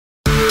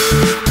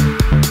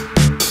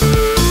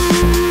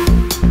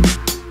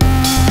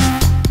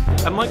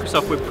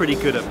Microsoft, we're pretty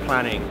good at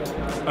planning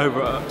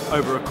over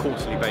a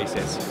quarterly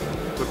basis.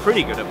 We're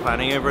pretty good at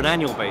planning over an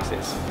annual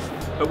basis.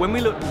 But when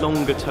we look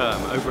longer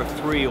term, over a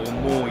 3 or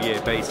more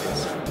year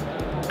basis,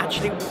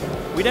 actually,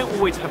 we don't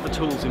always have the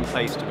tools in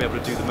place to be able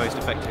to do the most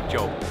effective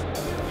job.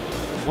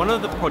 One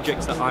of the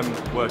projects that I'm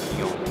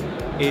working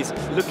on is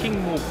looking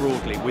more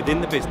broadly within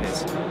the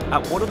business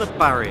at what are the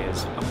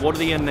barriers and what are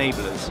the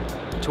enablers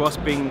to us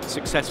being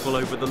successful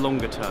over the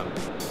longer term.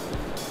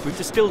 We've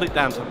distilled it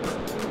down to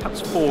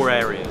perhaps 4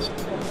 areas.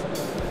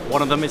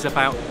 One of them is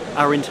about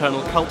our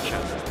internal culture.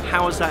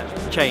 How has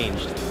that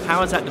changed?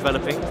 How is that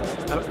developing?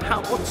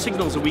 What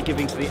signals are we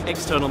giving to the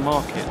external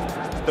market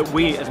that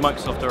we as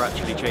Microsoft are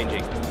actually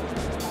changing?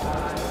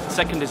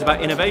 Second is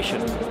about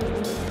innovation.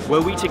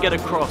 Were we to get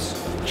across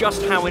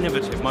just how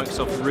innovative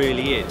Microsoft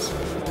really is,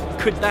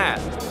 could that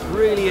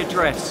really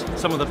address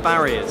some of the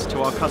barriers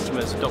to our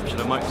customers' adoption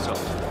of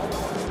Microsoft?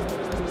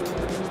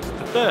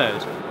 The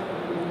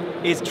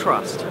third is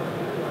trust.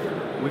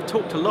 We've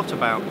talked a lot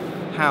about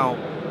how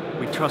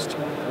we trust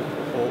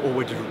or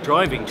we're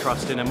driving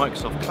trust in a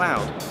Microsoft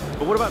cloud,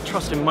 but what about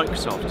trust in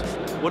Microsoft?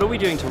 What are we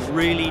doing to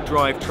really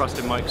drive trust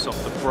in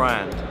Microsoft, the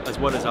brand, as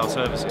well as our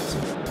services?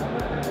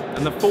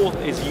 And the fourth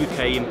is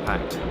UK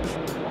impact.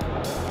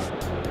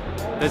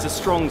 There's a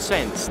strong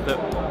sense that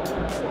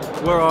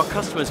where our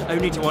customers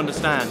only to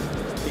understand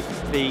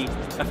the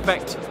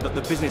effect that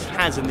the business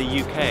has in the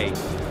UK,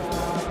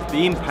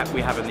 the impact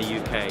we have in the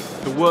UK,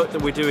 the work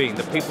that we're doing,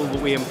 the people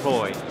that we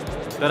employ,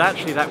 that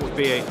actually that would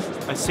be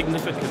a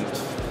significant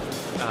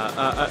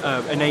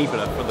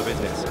enabler for the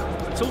business.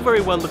 It's all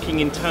very well looking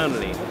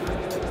internally.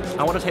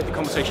 I want to take the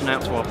conversation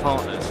out to our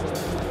partners,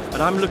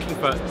 and I'm looking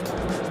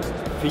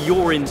for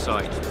your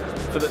insight,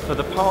 for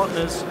the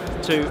partners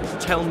to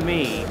tell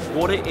me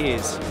what it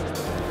is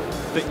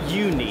that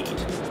you need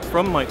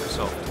from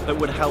Microsoft that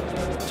would help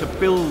to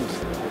build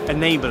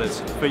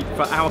enablers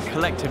for our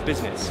collective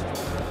business,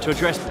 to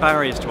address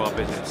barriers to our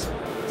business,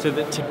 so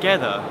that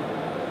together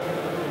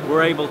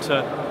we're able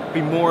to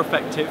be more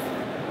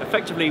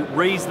effectively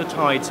raise the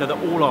tide so that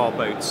all our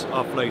boats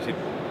are floated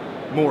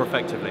more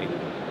effectively.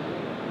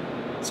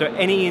 So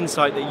any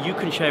insight that you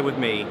can share with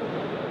me,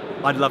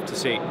 I'd love to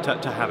see,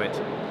 to have it.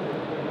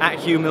 At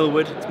Hugh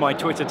Milward, it's my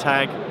Twitter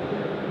tag.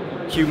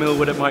 Hugh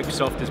Milward at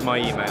Microsoft is my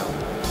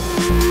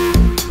email.